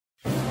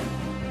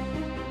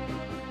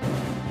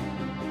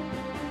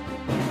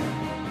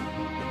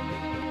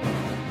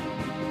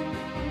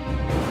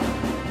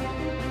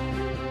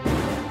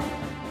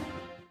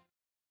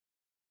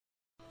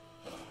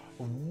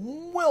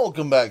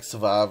Welcome back,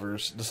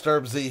 survivors.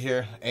 Disturb Z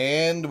here,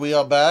 and we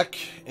are back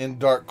in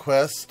Dark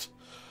Quest.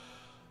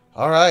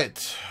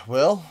 Alright,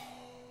 well,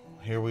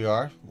 here we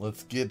are.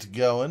 Let's get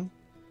going.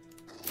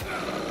 We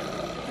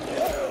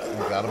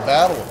got a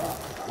battle.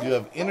 You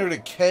have entered a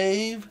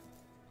cave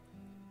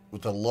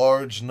with a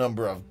large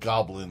number of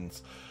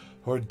goblins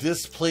who are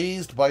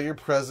displeased by your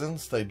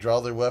presence. They draw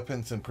their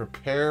weapons and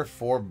prepare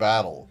for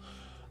battle.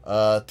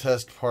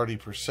 Test party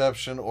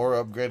perception or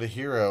upgrade a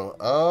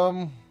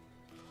hero.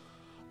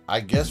 I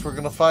guess we're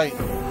gonna fight.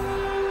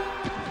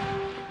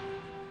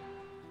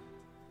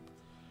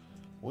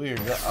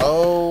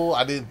 Oh,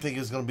 I didn't think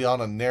it was gonna be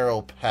on a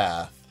narrow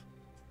path.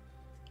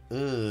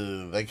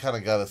 Ooh, they kind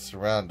of got us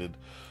surrounded.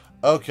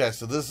 Okay,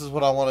 so this is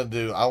what I want to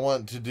do. I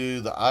want to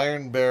do the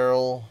iron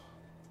barrel,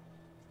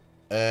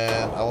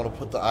 and I want to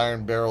put the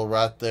iron barrel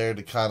right there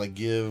to kind of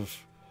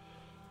give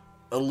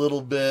a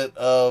little bit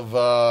of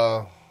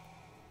a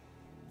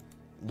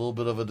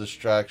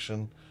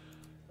distraction.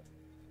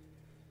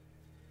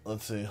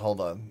 Let's see,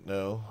 hold on.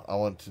 No, I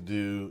want to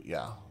do,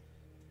 yeah.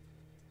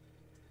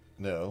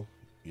 No,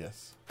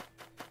 yes.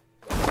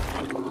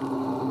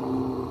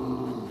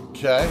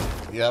 Okay,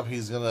 yep,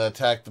 he's going to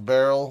attack the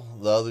barrel.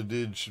 The other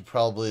dude should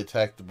probably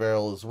attack the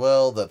barrel as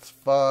well. That's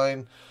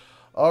fine.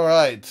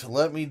 Alright,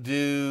 let me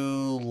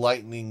do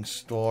Lightning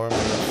Storm.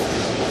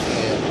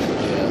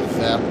 And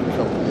zap a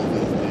couple of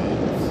these dudes.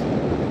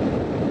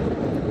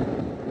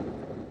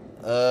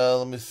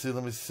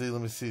 Let me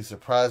see.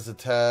 Surprise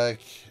attack.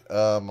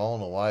 I don't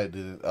know why it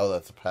didn't. Oh,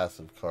 that's a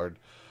passive card.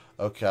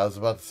 Okay, I was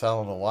about to say, I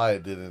don't know why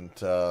it didn't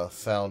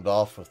sound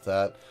off with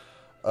that.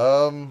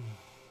 Oh,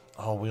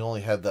 we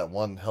only had that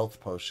one health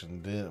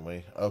potion, didn't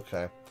we?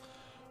 Okay.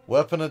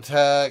 Weapon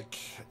attack.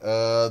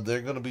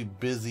 They're going to be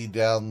busy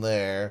down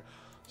there.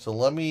 So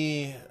let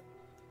me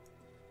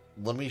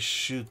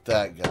shoot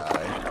that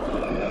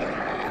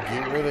guy.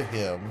 Get rid of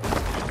him.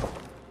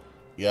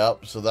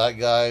 Yep, so that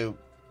guy,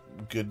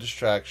 good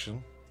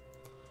distraction.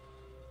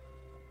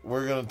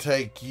 We're going to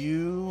take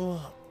you.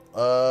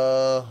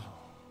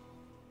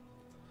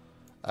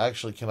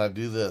 Actually, can I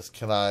do this?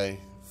 Can I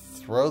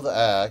throw the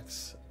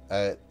axe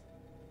at...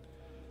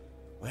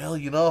 Well,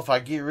 you know, if I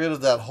get rid of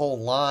that whole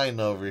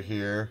line over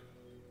here...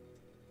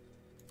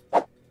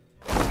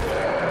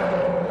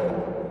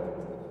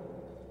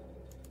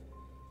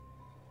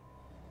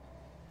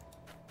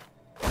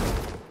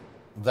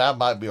 That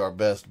might be our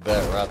best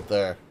bet right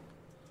there.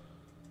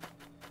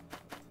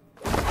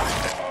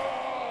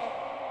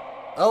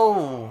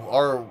 Oh,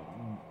 our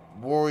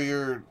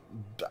warrior...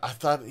 I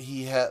thought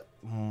he had...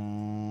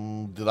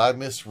 did I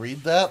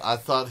misread that? I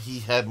thought he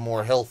had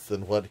more health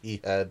than what he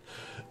had.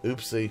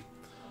 Oopsie.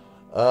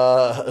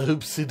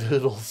 Oopsie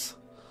doodles.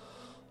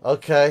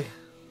 Okay.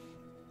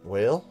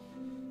 Well,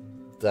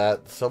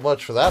 so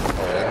much for that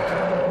plan.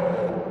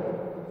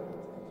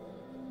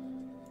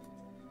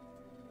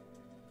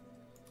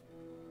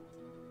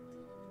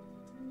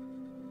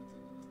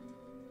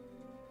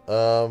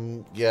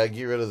 Yeah,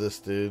 get rid of this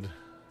dude.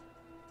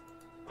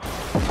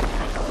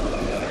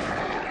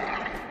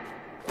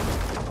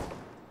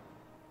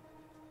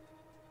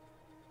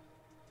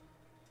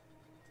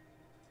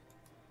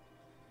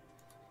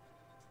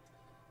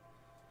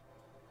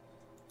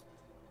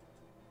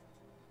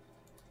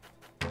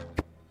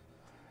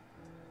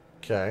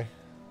 Okay.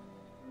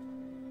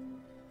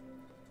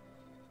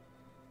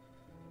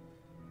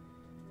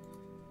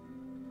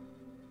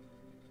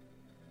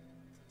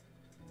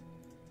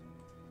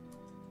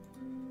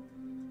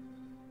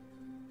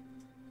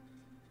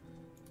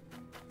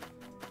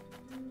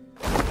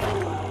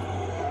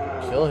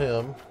 Kill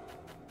him.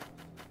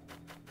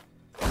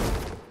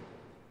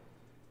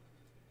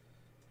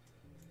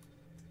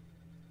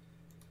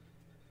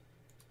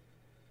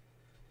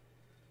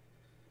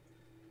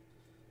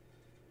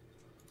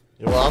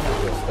 Yeah, well, I'm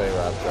just gonna stay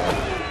right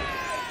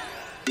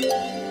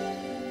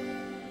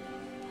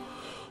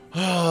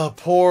there.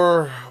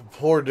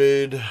 Poor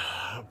dude.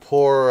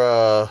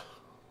 Poor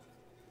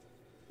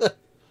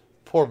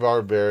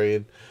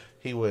barbarian.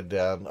 He went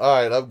down.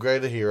 Alright,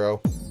 upgrade a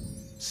hero.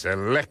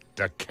 Select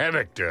a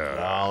character.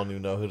 I don't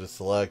even know who to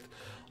select.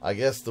 I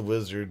guess the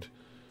wizard.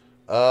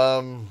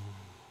 Oh,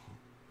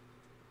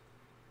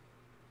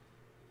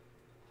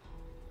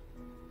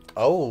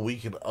 we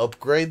can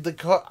upgrade the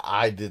card?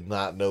 I did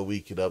not know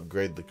we could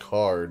upgrade the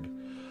card.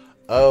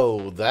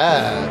 Oh,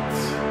 that.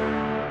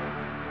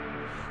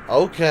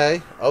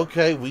 Okay,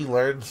 we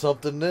learned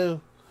something new.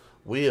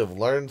 We have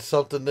learned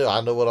something new.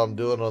 I know what I'm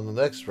doing on the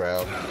next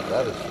round.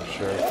 That is for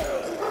sure.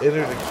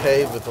 Entered a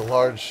cave with a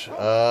large...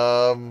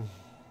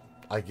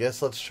 I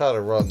guess let's try to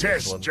run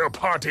this one. Test your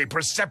party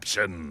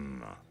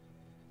perception.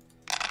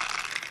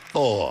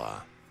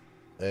 4.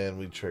 And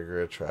we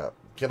trigger a trap.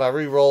 Can I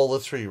re-roll?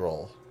 Let's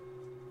re-roll.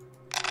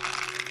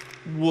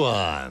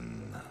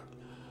 1.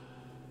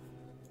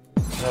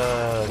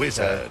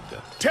 Wizard.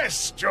 Okay.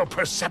 Test your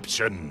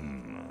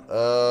perception.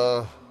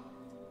 4.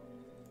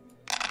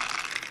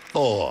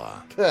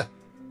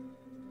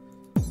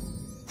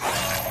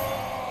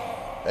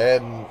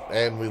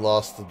 And we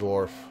lost the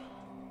dwarf.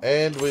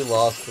 And we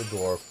lost the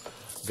dwarf.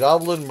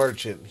 Goblin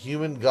merchant.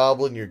 Human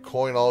goblin, your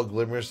coin all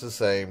glimmers the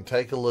same.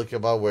 Take a look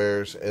at my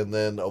wares, and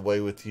then away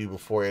with you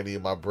before any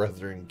of my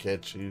brethren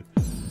catch you.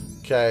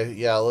 Okay,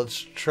 yeah, let's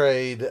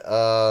trade,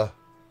 that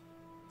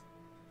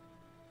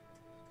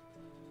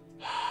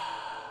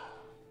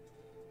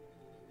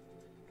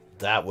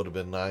would have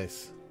been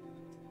nice.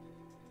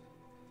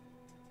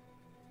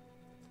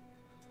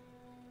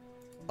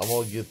 I'm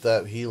gonna get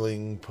that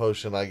healing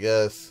potion, I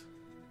guess.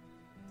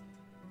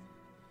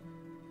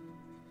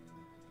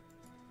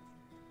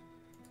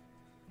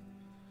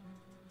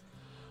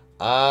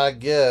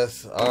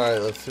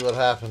 Alright, let's see what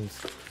happens.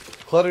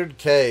 Cluttered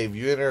cave.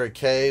 You enter a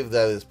cave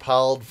that is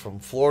piled from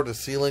floor to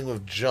ceiling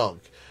with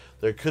junk.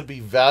 There could be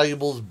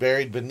valuables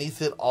buried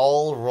beneath it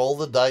all. Roll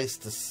the dice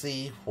to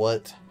see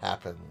what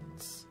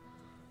happens.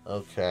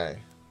 Okay.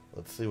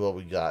 Let's see what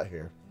we got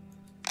here.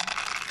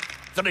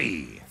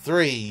 3.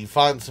 3. You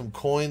find some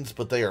coins,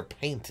 but they are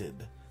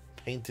painted.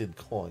 Painted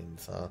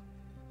coins, huh?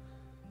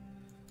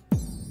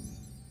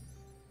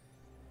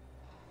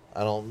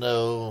 I don't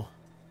know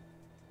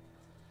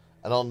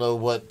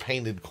what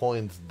painted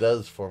coins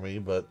does for me,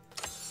 but...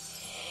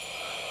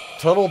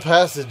 Tunnel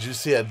passage. You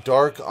see a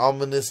dark,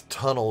 ominous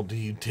tunnel. Do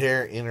you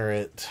dare enter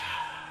it?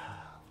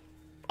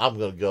 I'm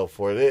going to go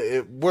for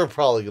it. We're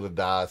probably going to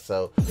die,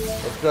 so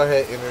let's go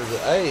ahead and enter the...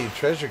 Hey,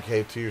 treasure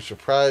cave. To your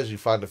surprise, you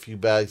find a few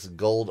bags of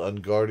gold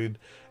unguarded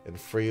and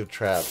free of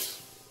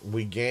traps.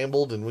 We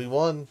gambled and we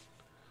won.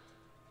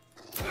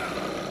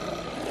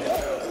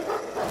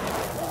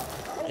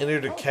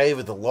 Entered a cave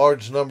with a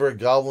large number of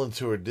goblins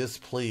who are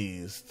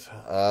displeased.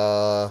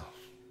 I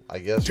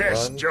guess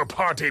Test run. your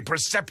party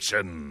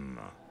perception.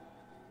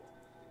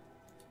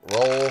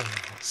 Roll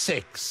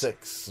 6.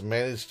 6.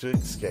 Managed to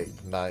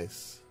escape.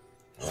 Nice.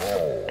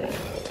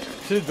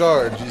 2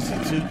 guards. You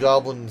see 2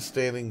 goblins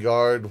standing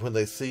guard. When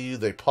they see you,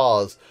 they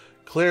pause.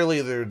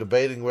 Clearly, they're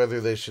debating whether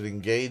they should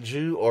engage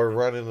you or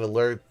run and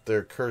alert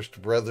their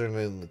cursed brethren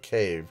in the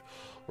cave.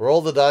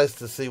 Roll the dice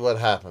to see what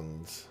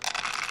happens.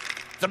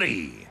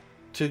 3.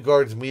 2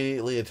 guards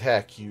immediately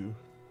attack you.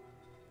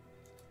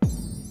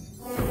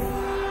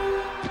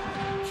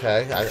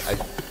 Okay, I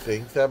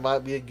think that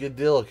might be a good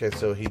deal. Okay,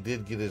 so he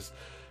did get his...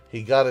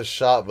 He got his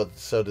shot, but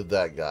so did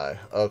that guy.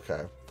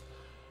 Okay.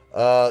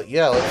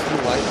 Yeah, let's do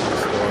lightning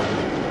storm.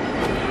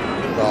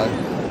 Goodbye.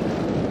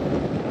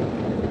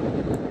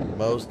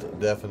 Most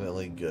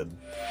definitely good.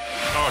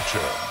 Archer,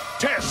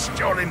 test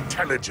your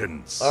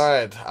intelligence.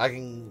 Alright, I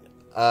can...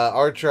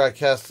 Archer, I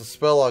cast a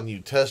spell on you.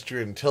 Test your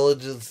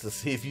intelligence to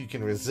see if you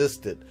can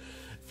resist it.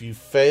 If you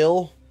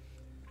fail,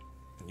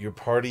 your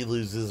party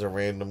loses a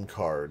random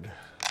card.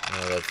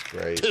 Oh, that's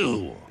great.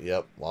 2.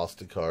 Yep,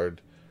 lost a card.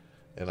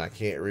 And I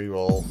can't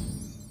reroll.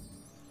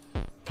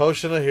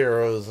 Potion of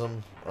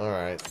heroism.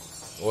 Alright.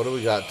 What do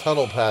we got?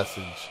 Tunnel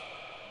passage.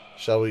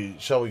 Shall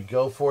we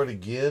go for it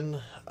again?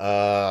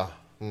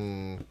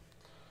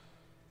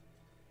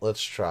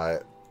 Let's try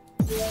it.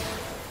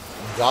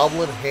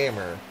 Goblin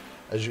hammer.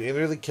 As you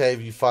enter the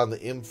cave, you find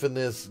the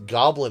infamous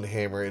goblin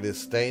hammer. It is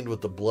stained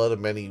with the blood of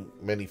many,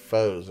 many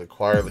foes.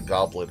 Acquire the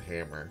goblin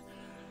hammer.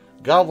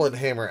 Goblin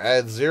hammer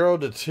adds 0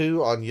 to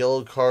 2 on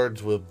yellow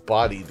cards with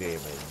body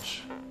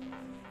damage.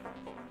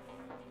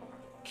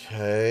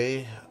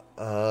 Okay.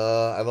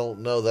 I don't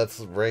know. That's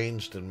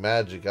ranged in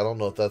magic. I don't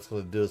know if that's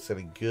going to do us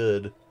any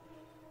good.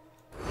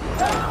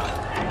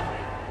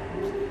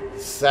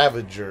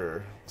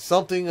 Savager.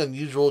 Something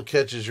unusual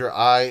catches your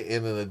eye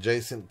in an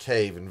adjacent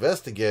cave.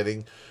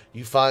 Investigating,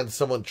 you find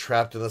someone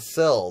trapped in a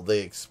cell. They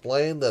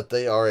explain that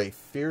they are a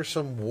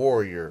fearsome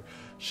warrior.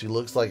 She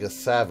looks like a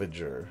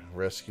savager.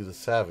 Rescue the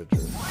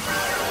savager.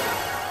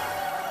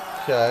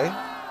 Okay.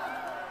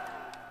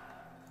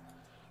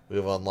 We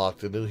have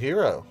unlocked a new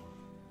hero.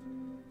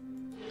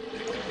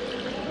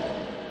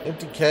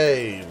 Empty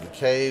cave. The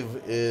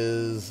cave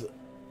is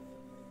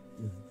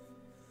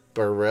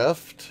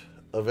bereft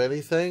of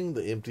anything.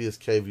 The emptiest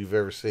cave you've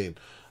ever seen.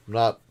 I'm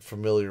not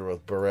familiar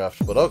with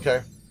bereft, but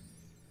okay.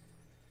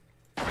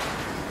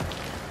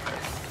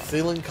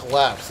 Ceiling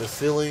collapse. The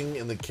ceiling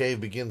in the cave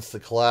begins to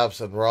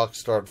collapse and rocks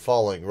start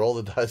falling. Roll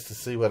the dice to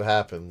see what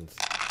happens.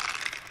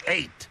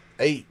 8.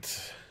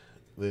 8.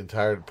 The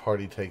entire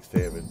party takes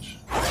damage.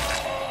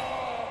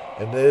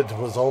 And it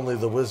was only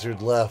the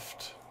wizard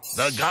left.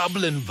 The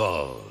Goblin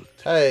Vault.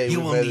 Hey, you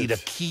we will made need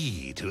it. a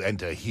key to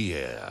enter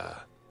here.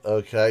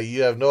 Okay,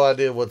 you have no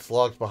idea what's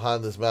locked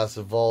behind this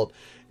massive vault.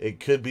 It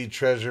could be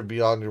treasure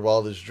beyond your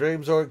wildest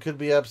dreams, or it could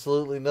be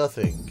absolutely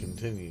nothing.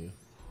 Continue.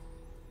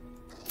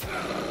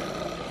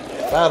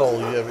 Battle.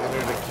 You have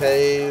entered a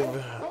cave.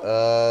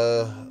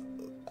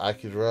 I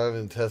could run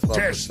and test my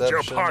perception. Test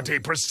your party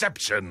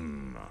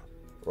perception.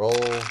 Roll.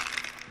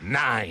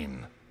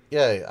 9.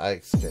 Yay, I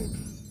escaped.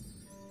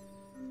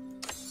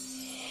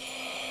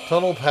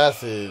 Tunnel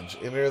passage.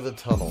 Enter the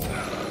tunnel.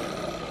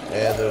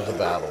 And there's a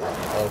battle.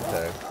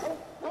 Okay.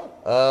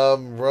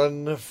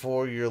 Run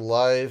for your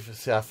life.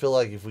 See, I feel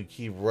like if we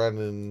keep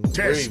running,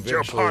 Test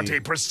your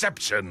party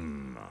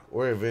perception.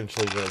 We're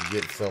eventually going to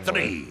get somewhere.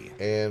 3.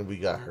 And we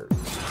got hurt.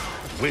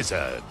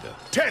 Wizard,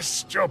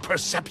 test your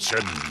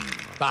perception.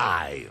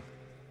 5.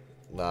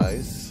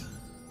 Nice.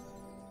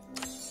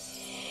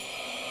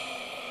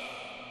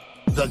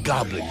 The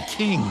Goblin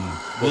King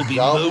will be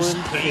Goblin most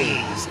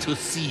King. pleased to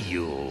see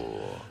you.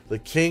 The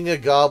King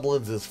of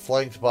Goblins is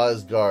flanked by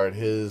his guard.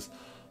 His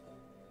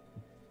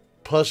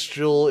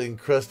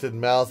pustule-encrusted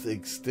mouth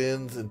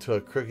extends into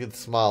a crooked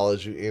smile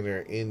as you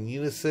enter. In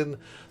unison,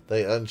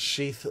 they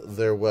unsheath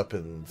their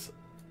weapons.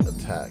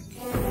 Attack.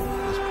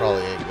 This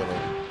probably ain't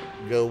gonna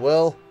go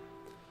well.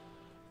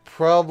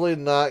 Probably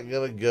not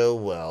gonna go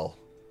well.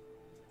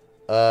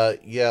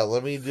 Yeah,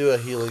 let me do a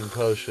healing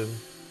potion.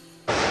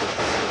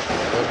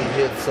 Let me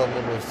hit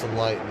someone with some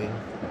lightning.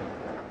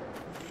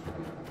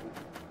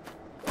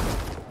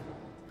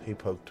 He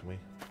poked me.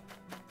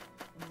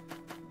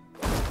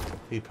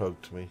 He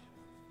poked me.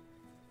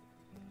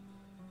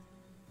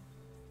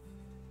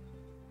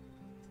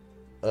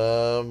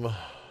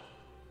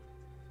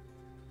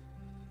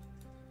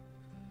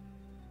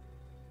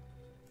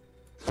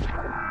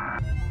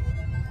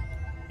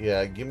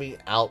 Yeah, give me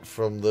out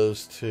from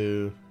those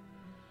two.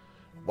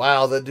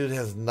 Wow, that dude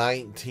has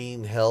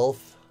 19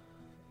 health.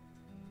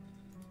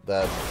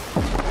 That's...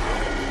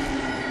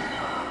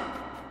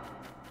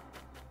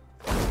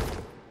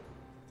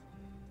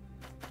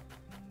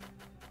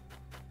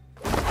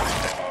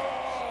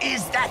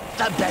 Is that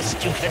the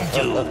best you can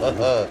do?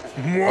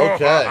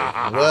 Okay,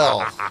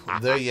 well,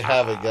 there you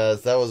have it,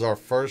 guys. That was our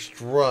first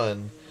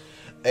run.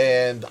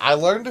 And I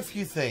learned a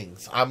few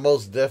things. I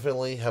most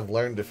definitely have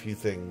learned a few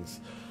things.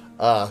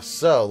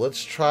 So,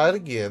 let's try it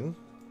again.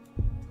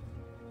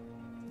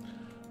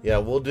 Yeah,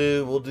 we'll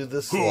do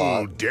this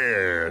slot. Who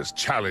dares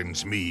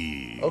challenge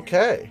me?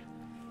 Okay.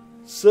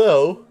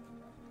 So,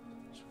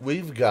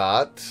 we've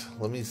got,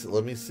 let me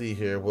see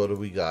here. What do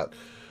we got?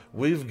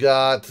 We've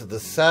got the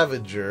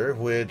Savager,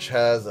 which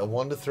has a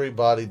 1 to 3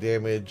 body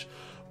damage,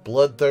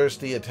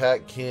 bloodthirsty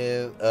attack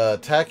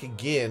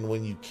again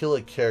when you kill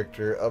a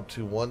character up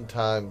to 1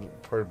 time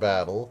per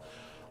battle.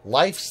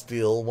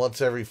 Lifesteal, once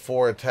every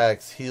 4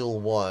 attacks, heal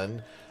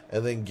 1,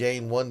 and then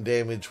gain 1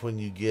 damage when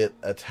you get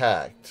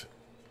attacked.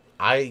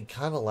 I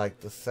kind of like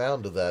the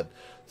sound of that.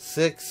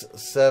 6,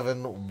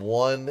 7,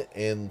 1,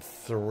 and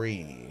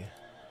 3.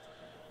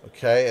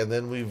 Okay, and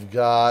then we've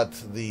got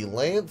the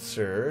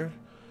Lancer.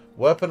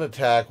 Weapon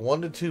attack,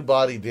 1 to 2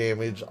 body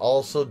damage,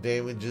 also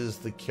damages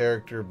the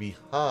character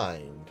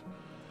behind.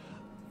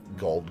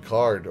 Gold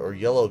card, or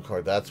yellow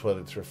card, that's what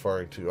it's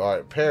referring to.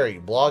 Alright, parry,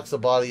 blocks a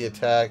body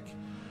attack,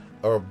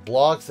 or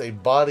blocks a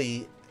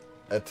body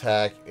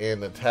attack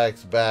and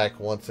attacks back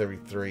once every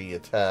 3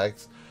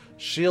 attacks.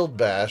 Shield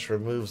bash,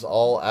 removes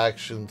all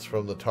actions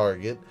from the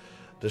target.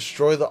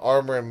 Destroy the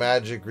armor and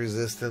magic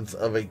resistance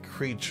of a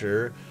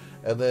creature.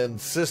 And then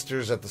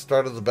sisters, at the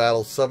start of the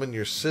battle, summon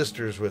your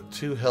sisters with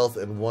 2 health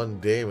and 1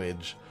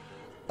 damage.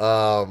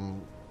 4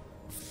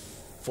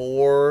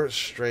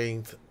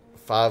 strength,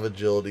 5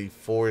 agility,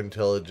 4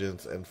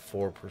 intelligence, and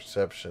 4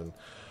 perception.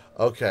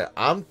 Okay,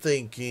 I'm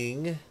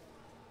thinking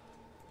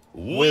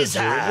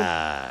wizard.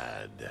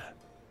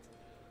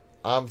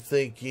 I'm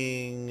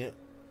thinking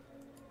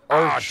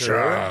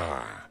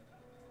archer.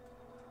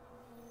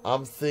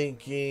 I'm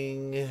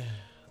thinking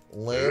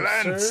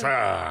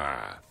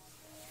lancer.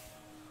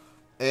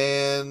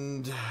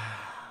 And,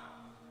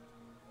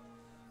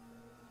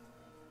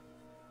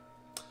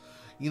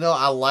 you know,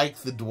 I like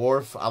the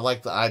dwarf. I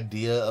like the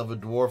idea of a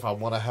dwarf. I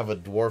want to have a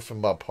dwarf in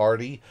my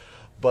party.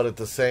 But at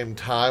the same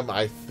time,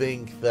 I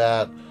think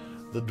that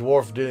the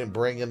dwarf didn't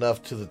bring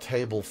enough to the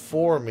table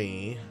for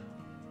me.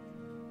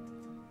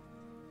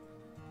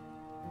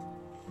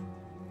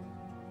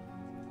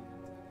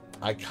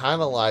 I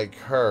kind of like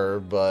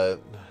her, but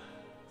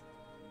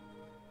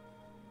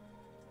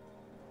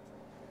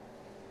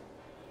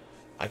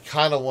I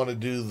kind of want to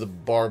do the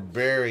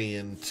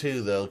barbarian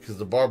too, though, because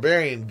the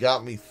barbarian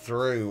got me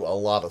through a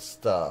lot of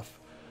stuff.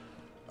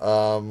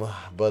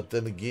 But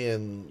then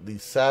again, the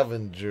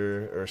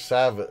Savager,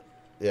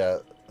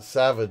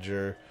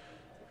 Savager,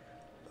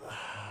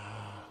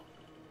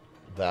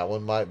 that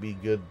one might be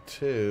good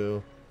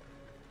too.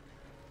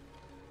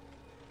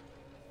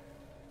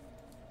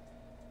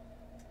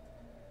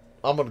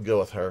 I'm going to go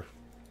with her.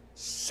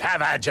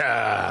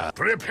 Savager,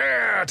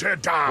 prepare to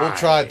die. We'll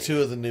try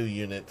 2 of the new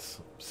units.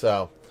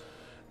 So,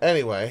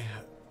 anyway,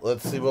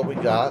 let's see what we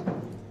got.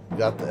 We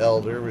got the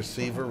Elder,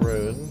 Receiver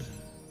Rune.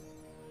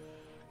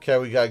 Okay,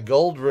 we got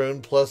Gold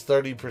Rune, plus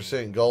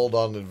 30% gold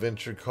on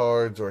adventure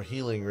cards, or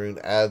Healing Rune,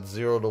 adds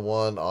 0 to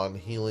 1 on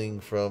healing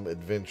from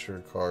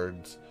adventure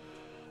cards.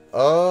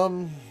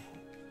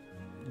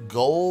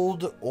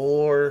 Gold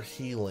or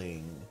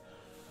healing?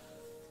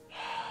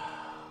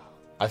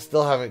 I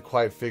still haven't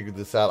quite figured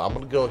this out. I'm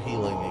going to go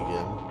healing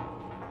again.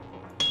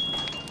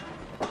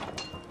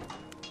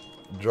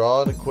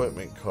 Draw an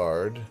equipment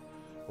card.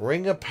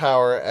 Ring of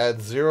Power,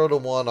 adds 0 to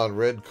 1 on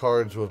red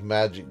cards with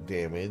magic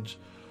damage,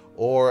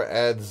 or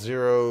adds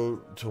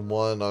 0 to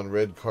 1 on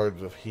red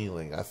cards with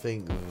healing. I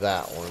think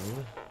that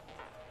one.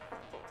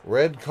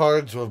 Red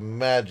cards with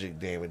magic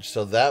damage.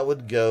 So that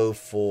would go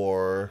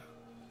for...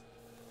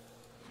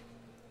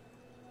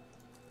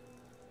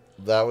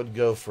 that would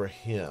go for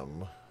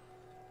him.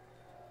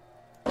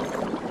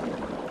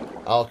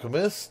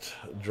 Alchemist.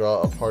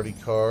 Draw a party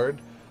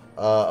card.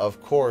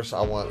 Of course,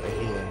 I want a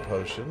healing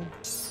potion.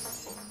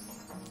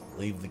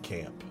 Leave the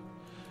camp.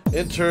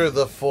 Enter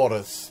the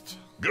forest.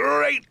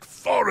 Great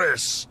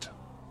forest!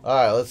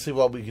 Alright, let's see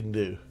what we can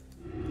do.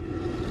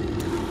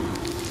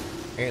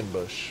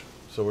 Ambush.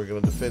 So we're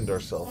going to defend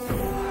ourselves.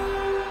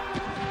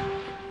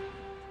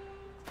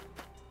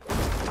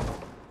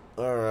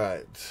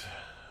 Alright.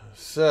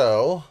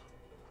 So...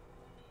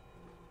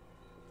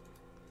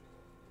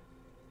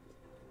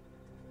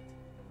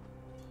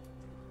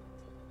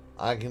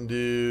 I can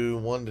do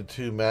 1 to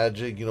 2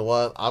 magic. You know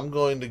what? I'm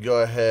going to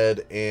go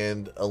ahead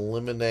and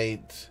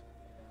eliminate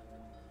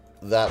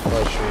that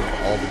mushroom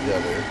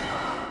altogether.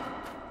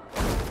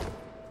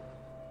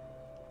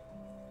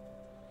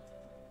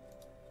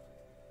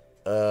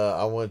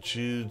 I want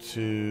you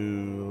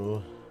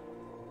to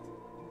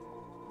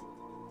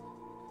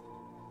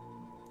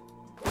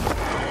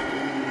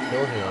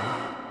kill him.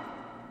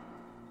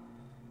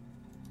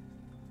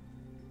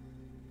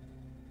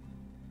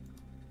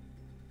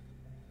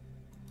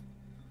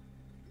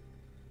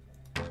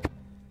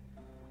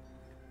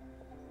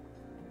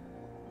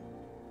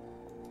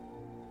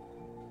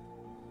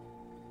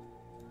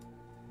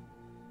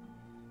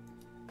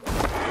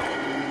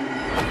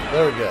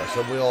 There we go.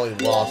 So we only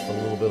lost a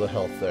little bit of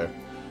health there.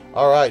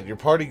 Alright, your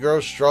party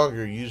grows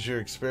stronger. Use your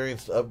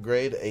experience to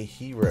upgrade a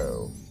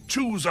hero.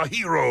 Choose a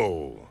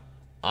hero.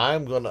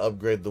 I'm going to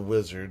upgrade the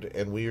wizard,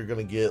 and we are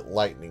going to get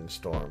Lightning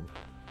Storm.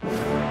 I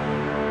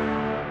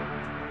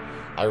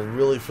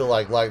really feel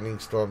like Lightning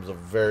Storm's a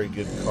very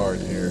good card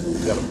here.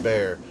 We've got a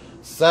bear.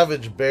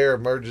 Savage bear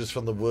emerges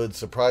from the woods,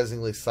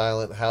 surprisingly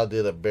silent. How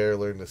did a bear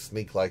learn to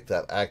sneak like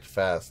that? Act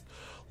fast.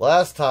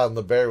 Last time,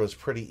 the bear was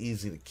pretty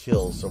easy to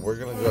kill, so we're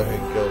going to go ahead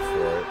and go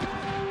for it.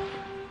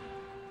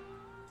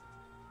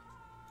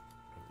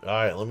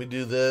 Alright, let me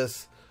do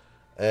this.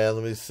 And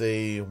let me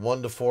see.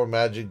 1 to 4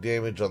 magic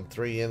damage on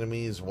 3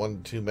 enemies. 1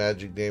 to 2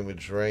 magic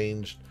damage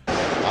ranged.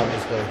 I'm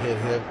just going to hit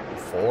him.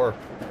 4.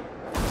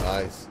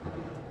 Nice.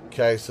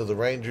 Okay, so the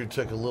ranger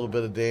took a little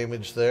bit of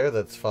damage there.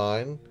 That's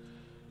fine.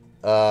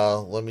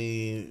 Let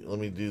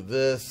me do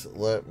this.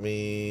 Let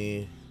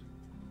me...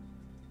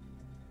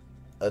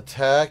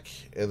 attack,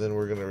 and then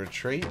we're going to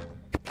retreat.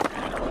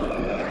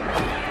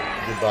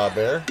 Goodbye,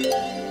 bear.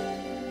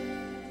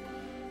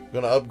 I'm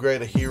going to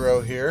upgrade a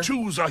hero here.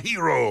 Choose a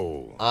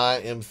hero. I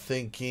am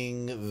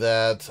thinking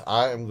that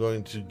I am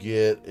going to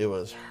get... It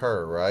was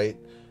her, right?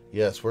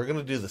 Yes, we're going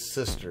to do the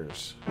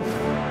sisters.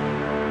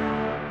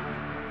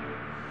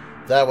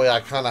 That way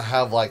I kind of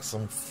have like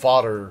some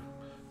fodder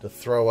to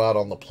throw out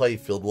on the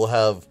playfield. We'll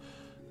have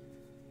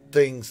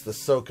things to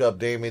soak up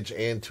damage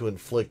and to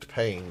inflict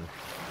pain.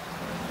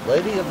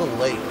 Lady of the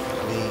Lake.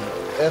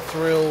 The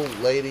ethereal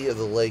Lady of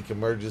the Lake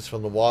emerges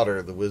from the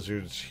water. The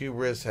wizard's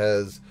hubris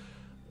has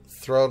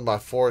thrown my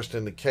forest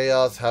into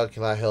chaos. How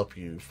can I help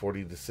you?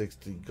 40 to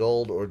 60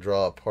 gold or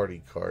draw a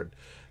party card.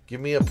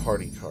 Give me a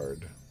party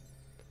card.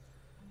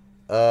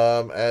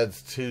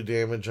 Adds 2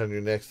 damage on your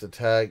next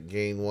attack.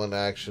 Gain 1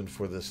 action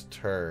for this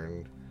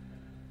turn.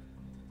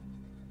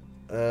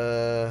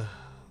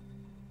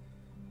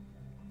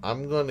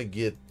 I'm going to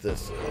get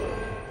this card.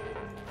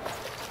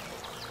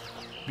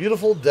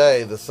 Beautiful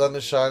day. The sun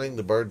is shining,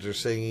 the birds are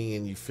singing,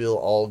 and you feel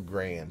all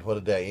grand. What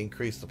a day.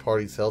 Increase the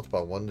party's health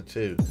by 1 to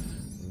 2.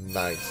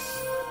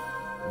 Nice.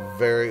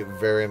 Very,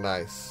 very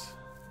nice.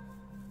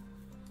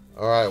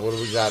 Alright, what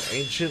do we got?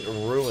 Ancient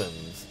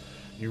Ruins.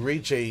 You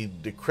reach a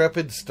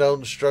decrepit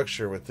stone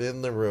structure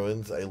within the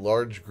ruins. A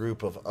large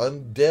group of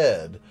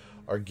undead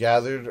are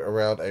gathered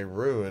around a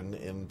ruin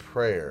in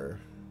prayer.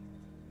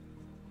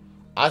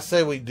 I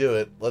say we do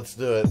it. Let's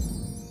do it.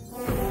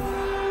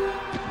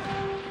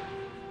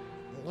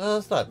 Well,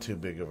 it's not too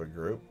big of a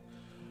group.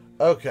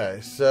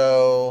 Okay,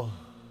 so...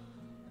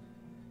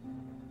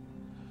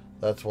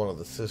 That's one of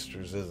the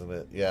sisters, isn't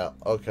it? Yeah,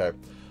 okay.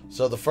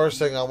 So the first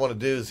thing I want to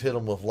do is hit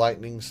them with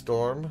Lightning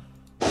Storm.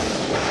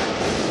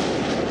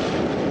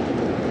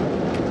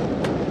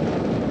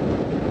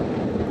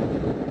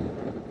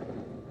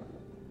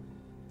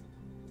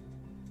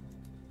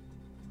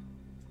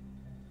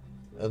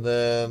 And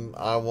then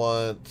I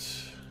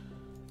want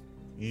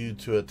you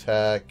to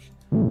attack...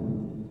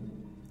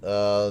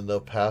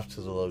 no path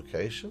to the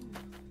location.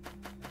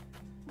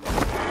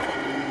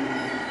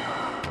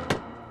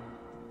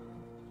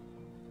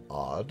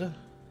 Odd.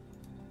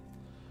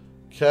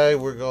 Okay,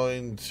 we're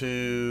going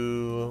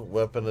to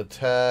weapon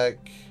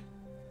attack.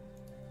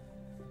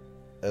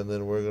 And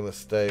then we're going to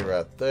stay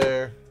right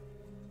there.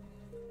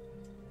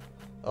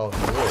 Oh,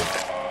 he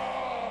lived.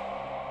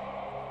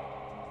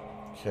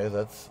 Okay,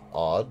 that's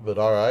odd, but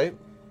alright.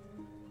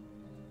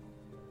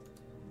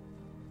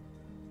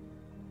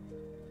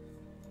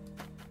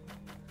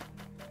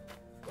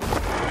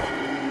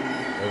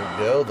 There we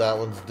go, that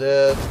one's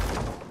dead.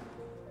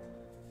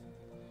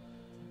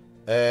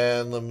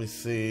 And let me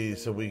see,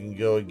 so we can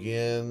go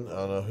again. I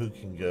don't know who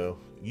can go.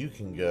 You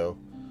can go.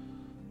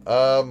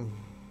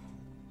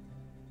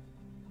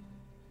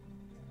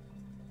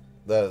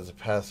 That is a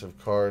passive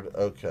card.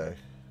 Okay.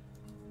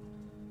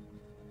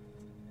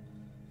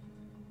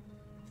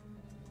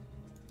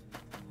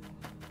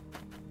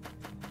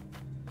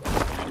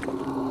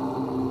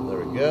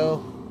 we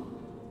go.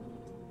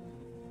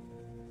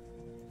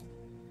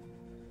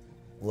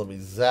 Let me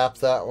zap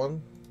that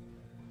one.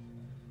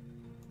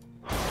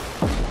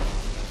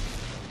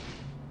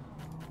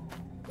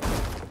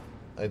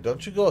 Hey,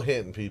 don't you go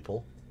hitting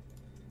people.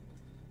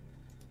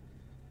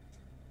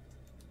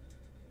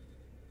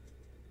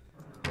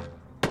 There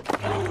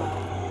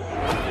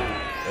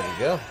we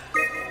go.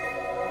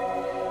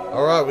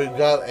 Alright, we've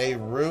got a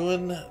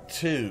Ruin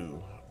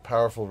 2.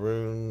 Powerful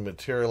rune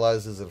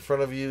materializes in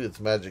front of you. Its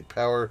magic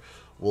power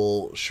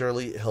will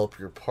surely help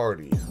your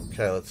party.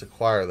 Okay, let's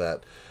acquire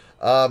that.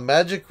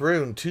 Magic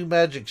rune, 2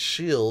 magic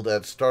shield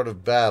at start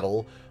of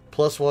battle,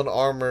 +1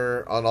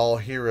 armor on all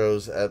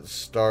heroes at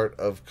start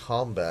of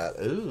combat.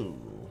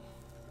 Ooh.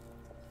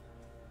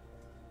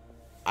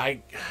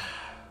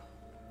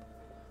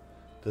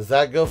 Does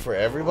that go for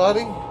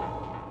everybody?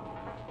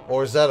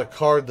 Or is that a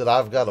card that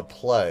I've got to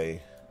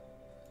play?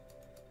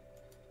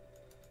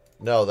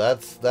 No,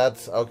 that's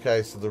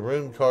okay, so the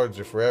rune cards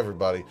are for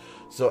everybody.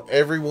 So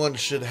everyone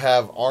should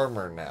have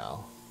armor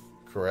now.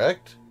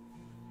 Correct?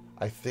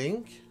 I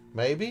think?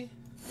 Maybe?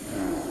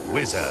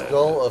 Wizard,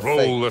 Skull of roll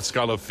Fate. the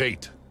Skull of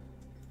Fate.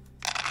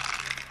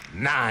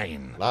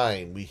 9.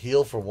 9. We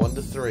heal for 1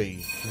 to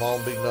 3. Small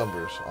and big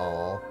numbers.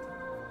 Aw.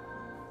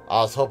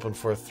 I was hoping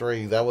for a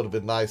 3. That would have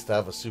been nice to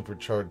have a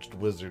supercharged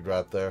wizard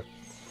right there.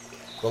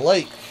 The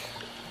lake.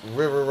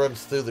 River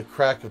runs through the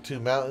crack of 2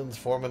 mountains,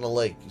 forming a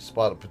lake. You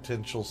spot a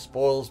potential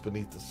spoils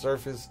beneath the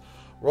surface.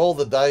 Roll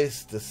the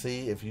dice to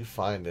see if you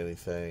find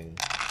anything.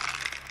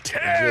 10.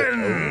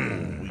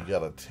 Oh, we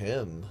got a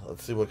 10.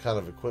 Let's see what kind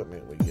of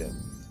equipment we get.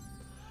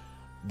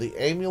 The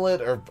amulet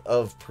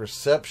of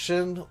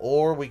perception,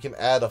 or we can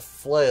add a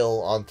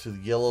flail onto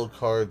the yellow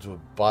cards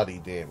with body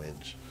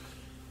damage.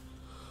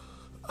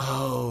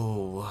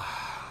 Oh.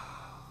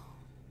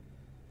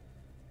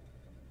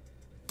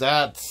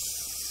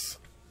 That's...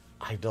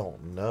 I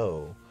don't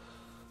know.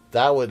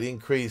 That would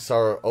increase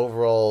our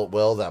overall...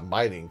 Well, that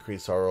might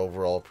increase our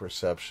overall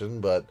perception,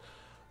 but...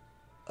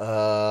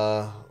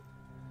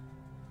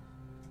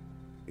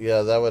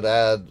 yeah, that would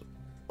add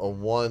a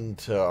 1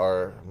 to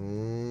our...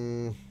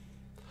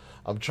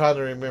 I'm trying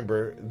to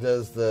remember.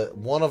 Does the...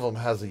 One of them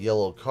has a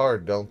yellow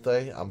card, don't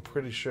they? I'm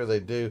pretty sure they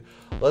do.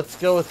 Let's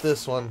go with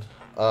this one.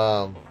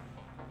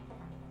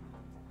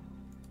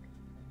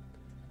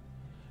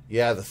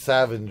 Yeah, the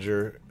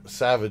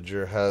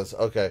Savager has...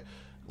 Okay,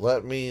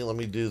 let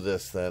me do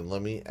this then.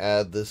 Let me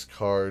add this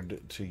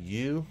card to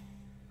you.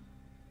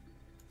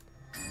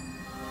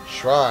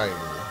 Shrine.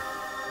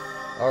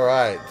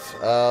 Alright,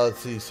 let's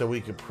see. So we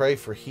could pray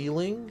for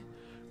healing.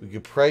 We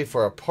could pray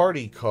for a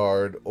party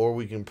card, or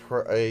we can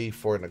pray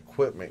for an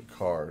equipment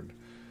card.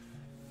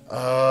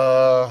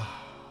 Man,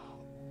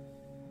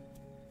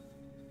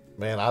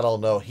 I don't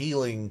know.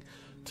 Healing,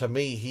 to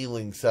me,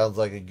 healing sounds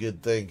like a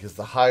good thing, because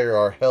the higher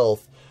our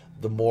health,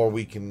 the more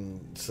we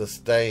can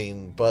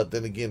sustain. But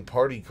then again,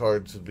 party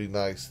cards would be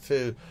nice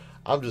too.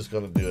 I'm just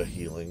going to do a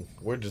healing.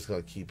 We're just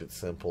going to keep it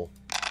simple.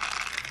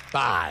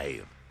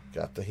 5.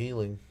 Got the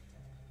healing.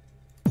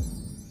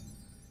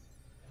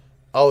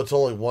 Oh, it's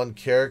only one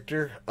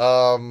character?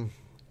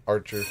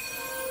 Archer.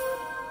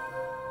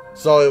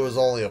 So it was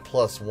only a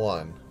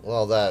 +1.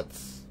 Well,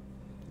 that's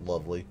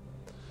lovely.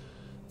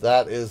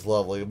 That is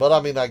lovely. But, I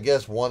mean, I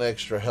guess 1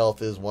 extra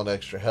health is 1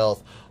 extra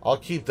health. I'll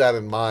keep that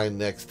in mind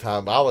next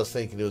time. I was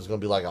thinking it was going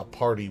to be like a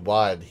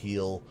party-wide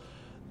heal,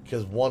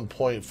 because 1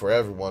 point for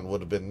everyone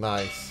would have been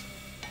nice.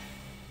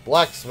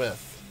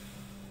 Blacksmith.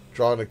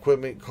 Draw an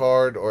equipment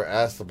card or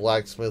ask the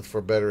blacksmith for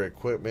better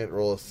equipment.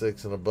 Roll a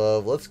 6 and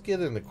above. Let's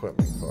get an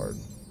equipment card.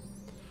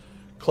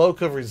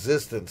 Cloak of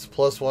Resistance.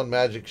 +1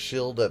 magic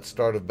shield at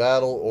start of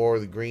battle, or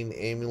the green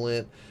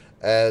amulet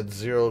adds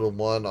 0 to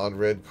 1 on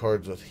red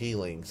cards with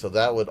healing. So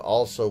that would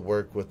also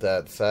work with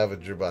that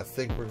Savager, but I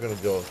think we're going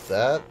to go with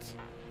that.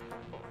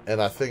 And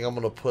I think I'm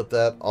going to put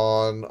that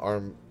on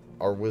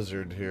our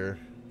wizard here.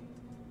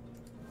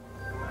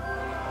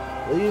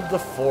 Leave the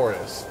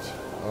forest.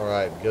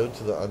 Alright, go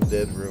to the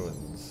Undead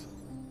Ruins.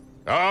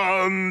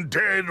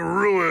 Undead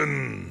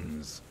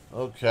Ruins.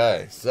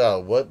 Okay, so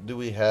what do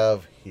we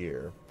have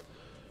here?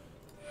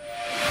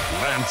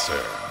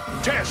 Lancer,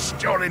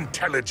 test your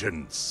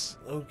intelligence.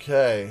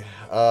 Okay,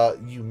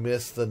 you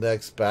missed the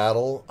next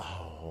battle.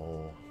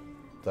 Oh,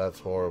 that's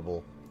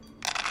horrible.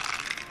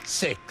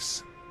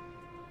 6.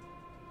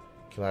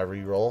 Can I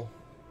re-roll?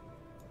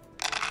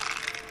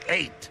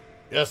 8.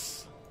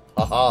 Yes!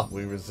 Haha,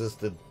 we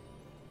resisted.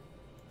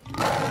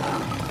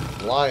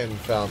 Lion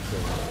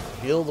Fountain.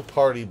 Heal the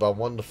party by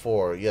 1 to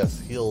 4. Yes,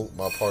 heal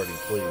my party,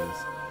 please.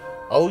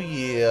 Oh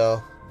yeah,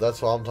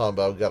 that's what I'm talking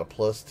about. We got a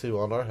 +2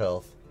 on our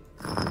health.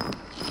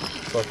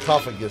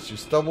 Sarcophagus. You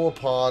stumble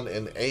upon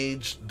an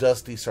aged,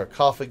 dusty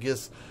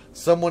sarcophagus.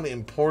 Someone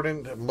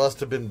important must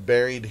have been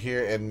buried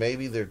here, and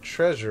maybe their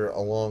treasure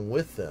along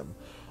with them.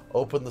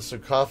 Open the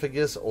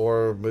sarcophagus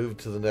or move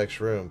to the next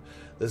room.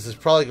 This is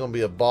probably going to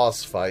be a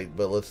boss fight,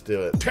 but let's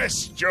do it.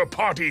 Test your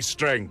party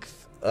strength.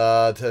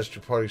 Test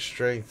your party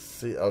strength.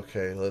 See,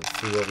 okay, let's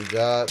see what we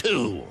got.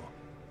 2.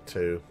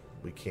 2.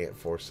 We can't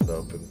force it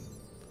open.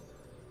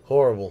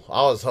 Horrible.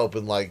 I was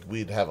hoping like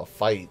we'd have a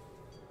fight,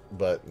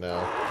 but no.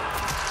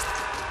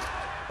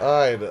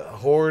 Alright,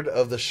 Horde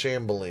of the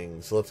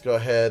Shamblings. Let's go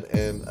ahead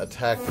and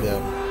attack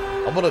them.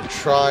 I'm gonna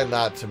try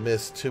not to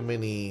miss too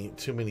many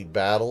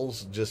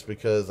battles, just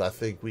because I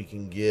think we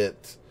can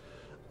get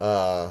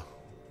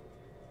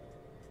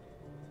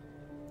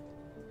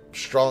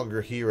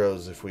stronger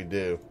heroes if we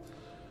do.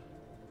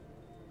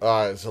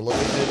 Alright, so let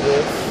me do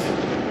this.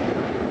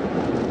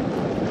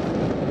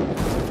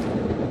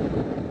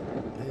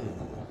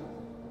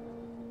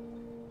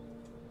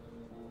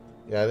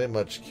 Yeah, I didn't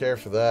much care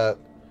for that.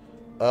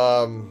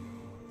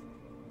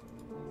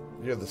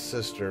 You're the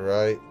sister,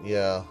 right?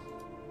 Yeah.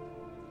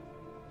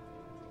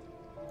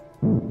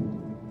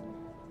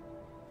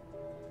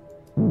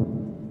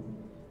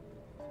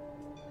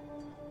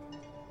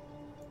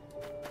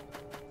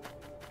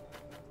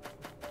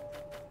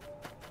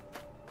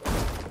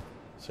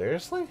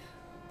 Seriously?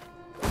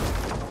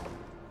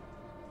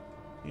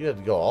 You had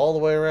to go all the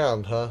way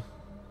around, huh?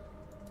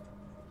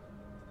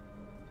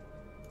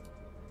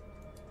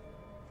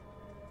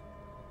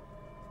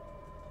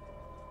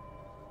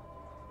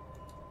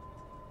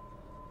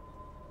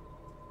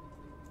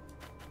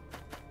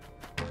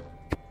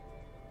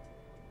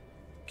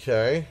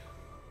 Okay.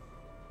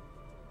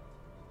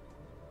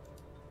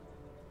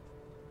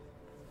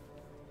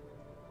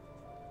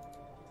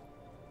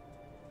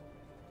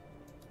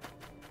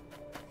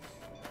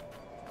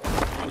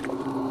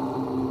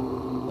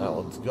 That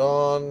one's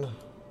gone.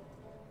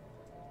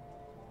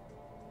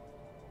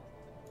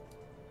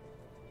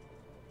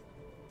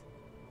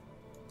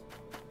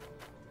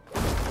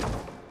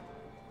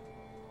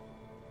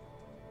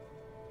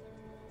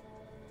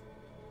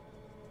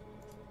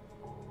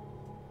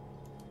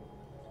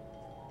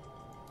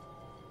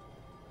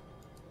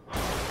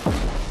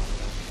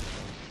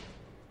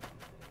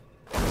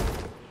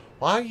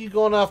 Why are you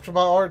going after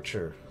my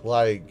archer?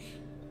 Like,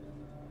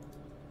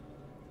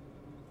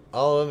 I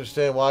don't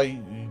understand why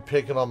you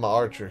picking on my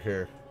archer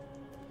here.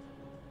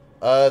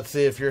 Let's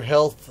see, if your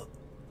health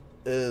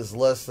is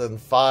less than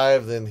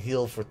 5, then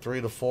heal for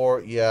 3 to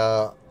 4.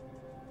 Yeah,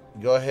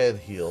 go ahead,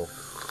 heal.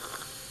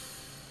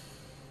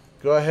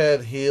 Go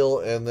ahead, heal,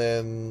 and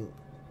then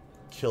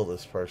kill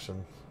this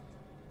person.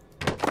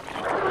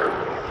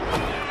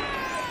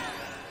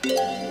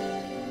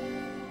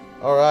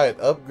 Alright,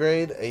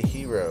 upgrade a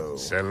hero.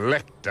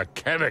 Select a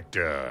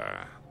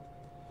character.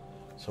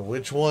 So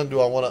which one do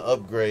I want to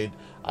upgrade?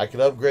 I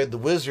could upgrade the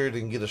wizard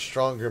and get a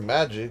stronger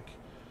magic.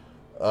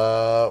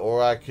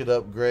 Or I could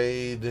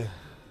upgrade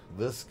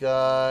this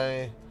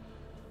guy,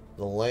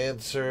 the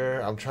lancer.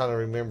 I'm trying to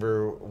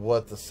remember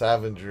what the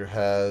scavenger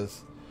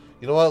has.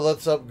 You know what?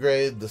 Let's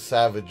upgrade the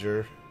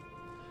scavenger.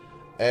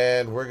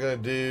 And we're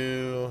going to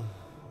do...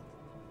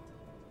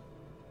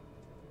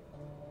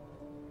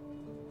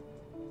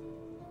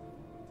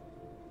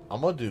 I'm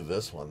going to do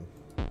this one.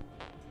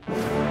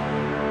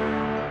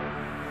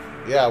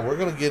 Yeah, we're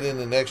going to get in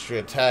an extra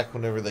attack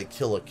whenever they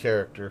kill a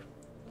character.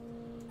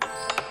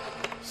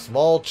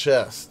 Small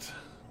chest.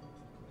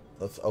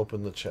 Let's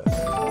open the chest.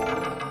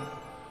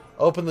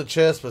 Open the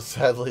chest, but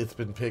sadly it's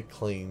been picked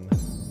clean.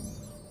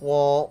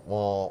 Wah,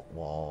 wah,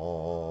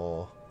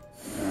 wah.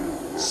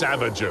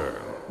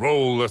 Scavenger.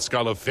 Roll the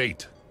Skull of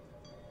Fate.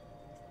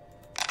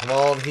 Come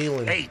on,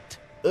 healing. 8.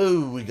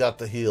 Ooh, we got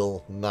the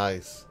heal.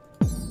 Nice.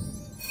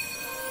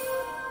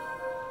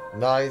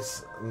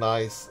 Nice,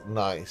 nice,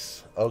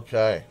 nice.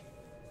 Okay.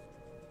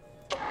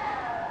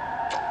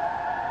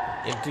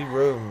 Empty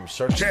room.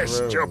 Search the room.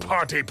 Test your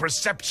party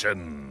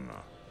perception.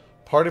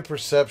 Party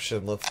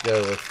perception. Let's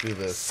go. Let's do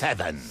this.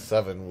 7.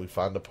 7. We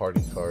find a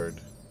party card.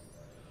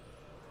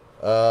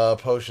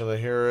 Potion of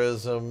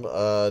heroism.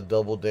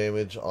 Double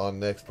damage on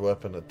next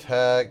weapon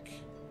attack.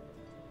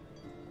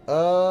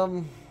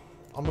 I'm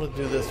gonna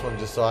do this one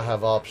just so I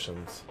have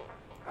options.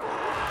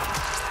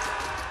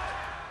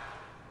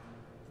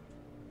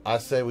 I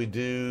say we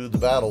do the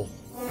battle.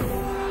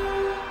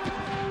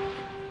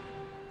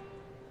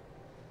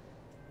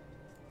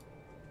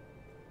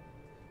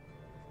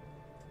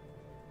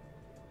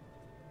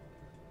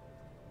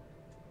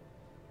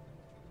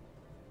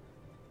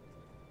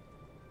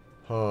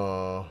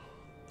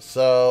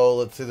 So,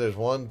 let's see, there's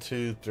 1,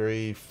 2,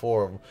 3,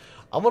 4 of them.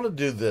 I'm going to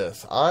do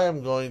this. I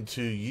am going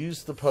to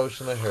use the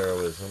Potion of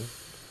Heroism.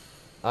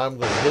 I'm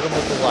going to hit him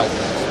with the Lightning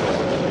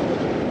Storm.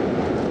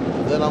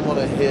 Then I'm going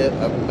to hit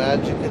a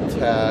magic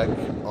attack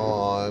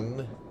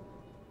on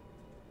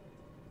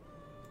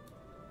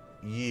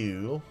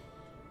you.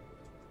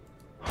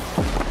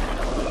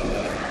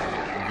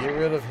 Get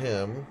rid of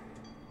him.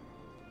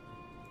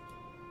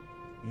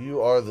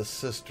 You are the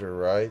sister,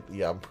 right?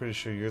 Yeah, I'm pretty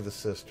sure you're the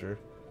sister.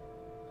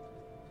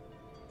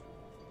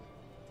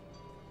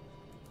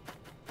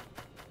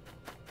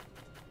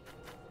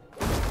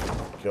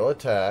 Go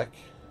attack.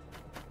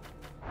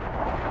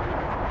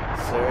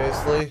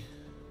 Seriously?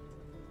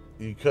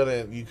 You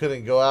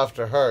couldn't go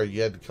after her.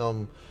 You had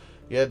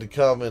to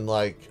come and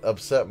like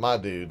upset my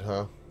dude,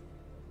 huh?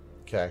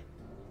 Okay.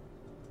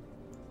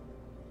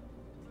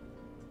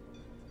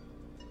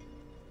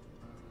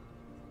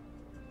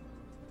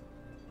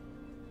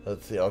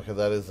 Let's see. Okay,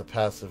 that is a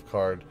passive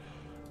card.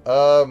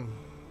 You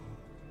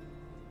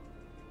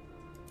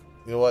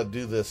know what?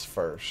 Do this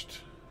first.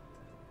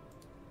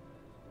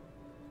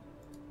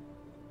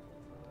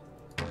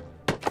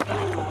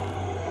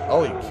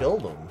 Oh, he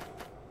killed him.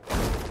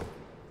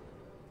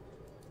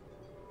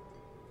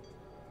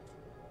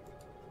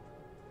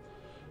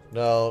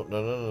 No,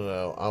 no, no, no,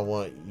 no. I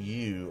want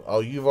you. Oh,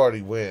 you've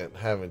already went,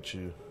 haven't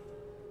you?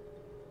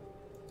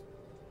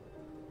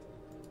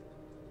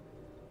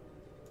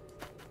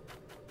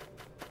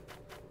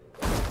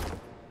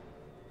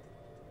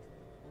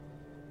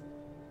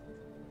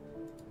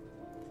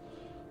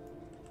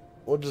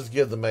 We'll just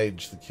give the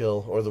mage the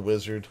kill, or the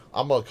wizard.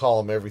 I'm going to call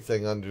him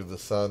everything under the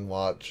sun.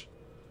 Watch.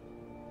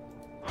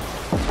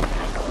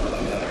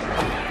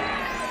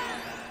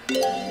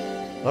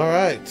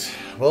 Alright.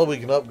 Well, we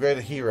can upgrade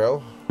a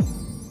hero.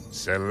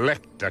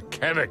 Select a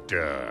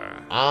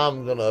character.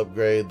 I'm going to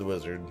upgrade the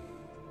wizard.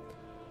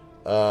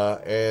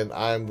 And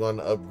I'm going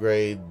to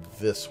upgrade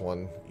this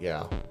one.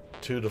 Yeah.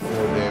 2 to 4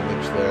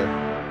 damage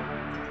there.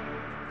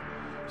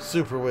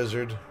 Super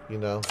wizard. You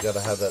know, got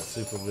to have that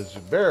super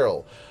wizard.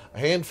 Barrel. A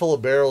handful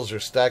of barrels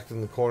are stacked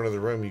in the corner of the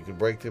room. You can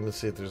break them and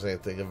see if there's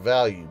anything of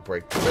value.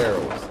 Break the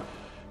barrels.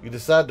 You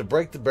decide to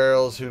break the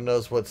barrels. Who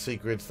knows what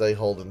secrets they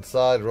hold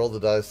inside. Roll the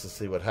dice to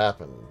see what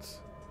happens.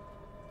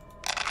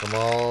 Come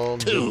on.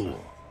 2.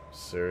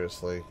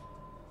 Seriously.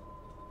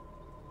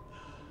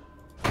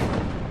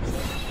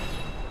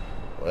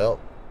 Well,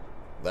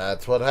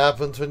 that's what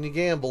happens when you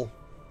gamble.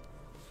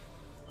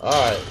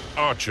 Alright.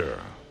 Archer,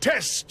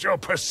 test your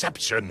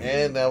perception.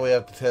 And now we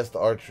have to test the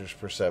archer's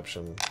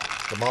perception.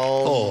 Come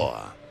on.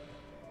 4.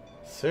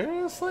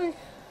 Seriously?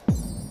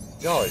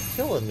 Y'all are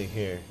killing me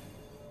here.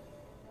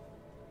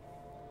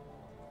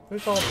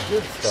 Where's all the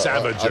good stuff?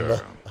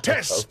 Savager,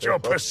 test your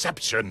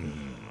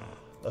perception.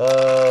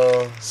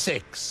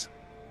 6.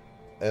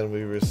 And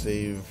we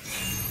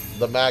receive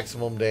the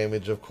maximum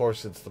damage. Of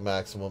course it's the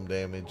maximum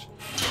damage.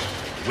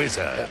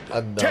 Wizard,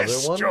 Another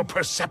test one? your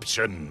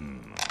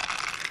perception.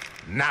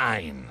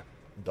 9.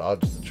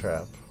 Dodge the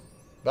trap.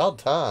 About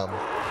time.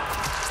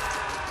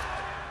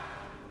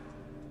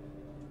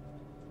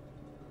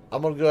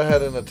 I'm going to go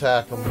ahead and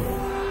attack him.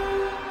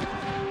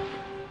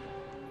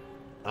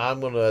 I'm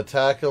going to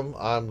attack him.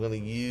 I'm going to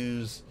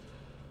use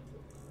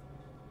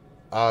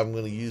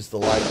the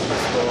lightning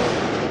storm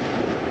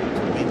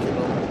to weaken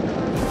him.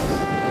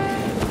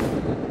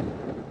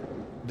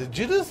 Did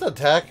you just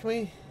attack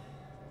me?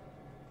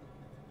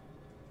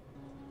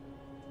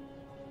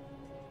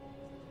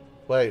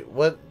 Wait,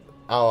 what?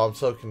 Oh, I'm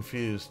so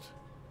confused.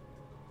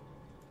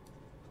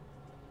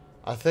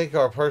 I think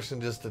our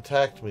person just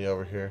attacked me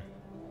over here.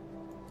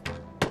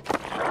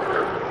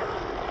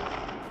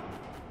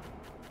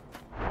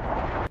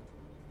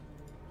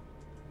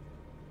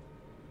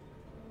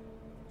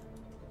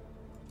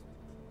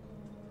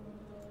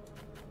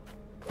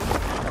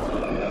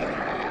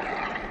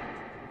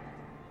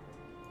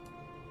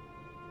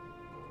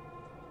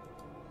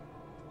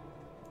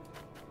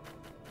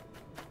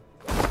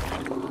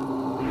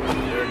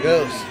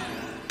 Goes.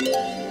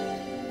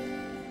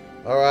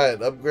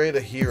 Alright, upgrade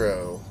a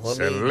hero. Let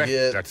me Select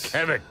get a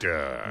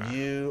character.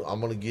 you. I'm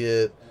going to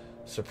get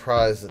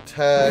surprise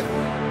attack.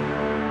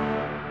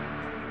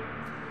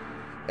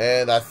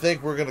 And I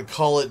think we're going to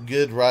call it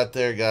good right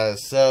there,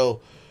 guys. So,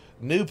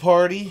 new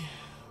party.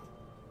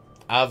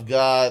 I've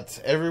got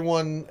every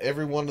one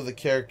of the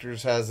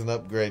characters has an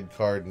upgrade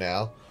card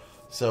now.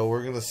 So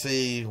we're going to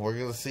see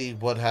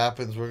what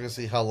happens. We're going to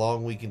see how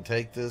long we can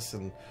take this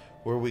and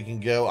where we can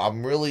go.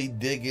 I'm really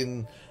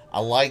digging. I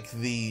like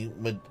the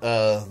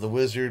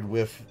wizard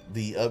with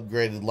the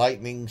upgraded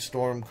lightning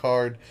storm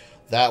card.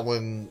 That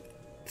one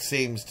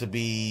seems to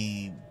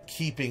be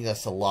keeping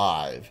us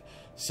alive.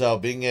 So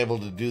being able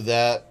to do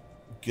that,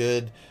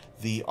 good.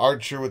 The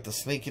archer with the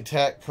sneak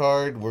attack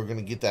card, we're going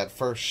to get that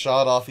first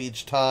shot off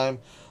each time.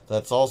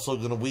 That's also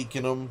going to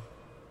weaken them.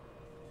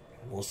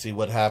 We'll see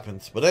what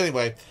happens. But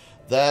anyway,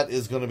 that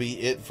is going to be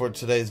it for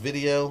today's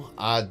video.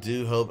 I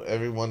do hope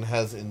everyone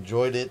has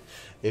enjoyed it.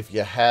 If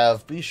you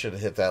have, be sure to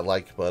hit that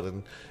like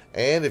button.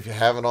 And if you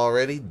haven't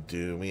already,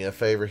 do me a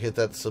favor, hit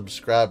that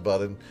subscribe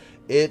button.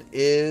 It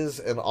is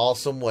an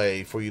awesome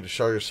way for you to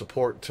show your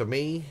support to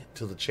me,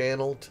 to the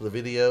channel, to the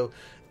video,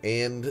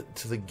 and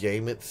to the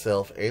game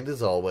itself. And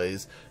as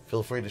always,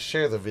 feel free to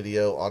share the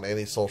video on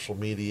any social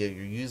media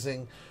you're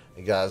using.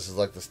 And guys, I'd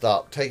like to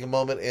stop, take a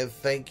moment, and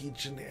thank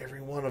each and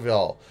every one of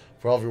y'all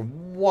for all of your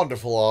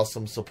wonderful,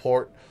 awesome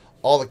support,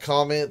 all the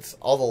comments,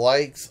 all the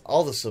likes,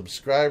 all the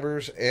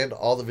subscribers, and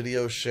all the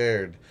videos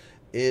shared.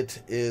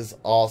 It is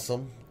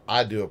awesome.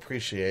 I do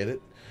appreciate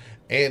it.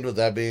 And with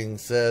that being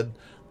said,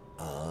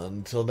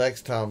 until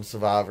next time,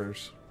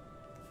 survivors,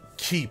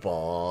 keep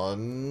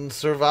on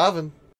surviving.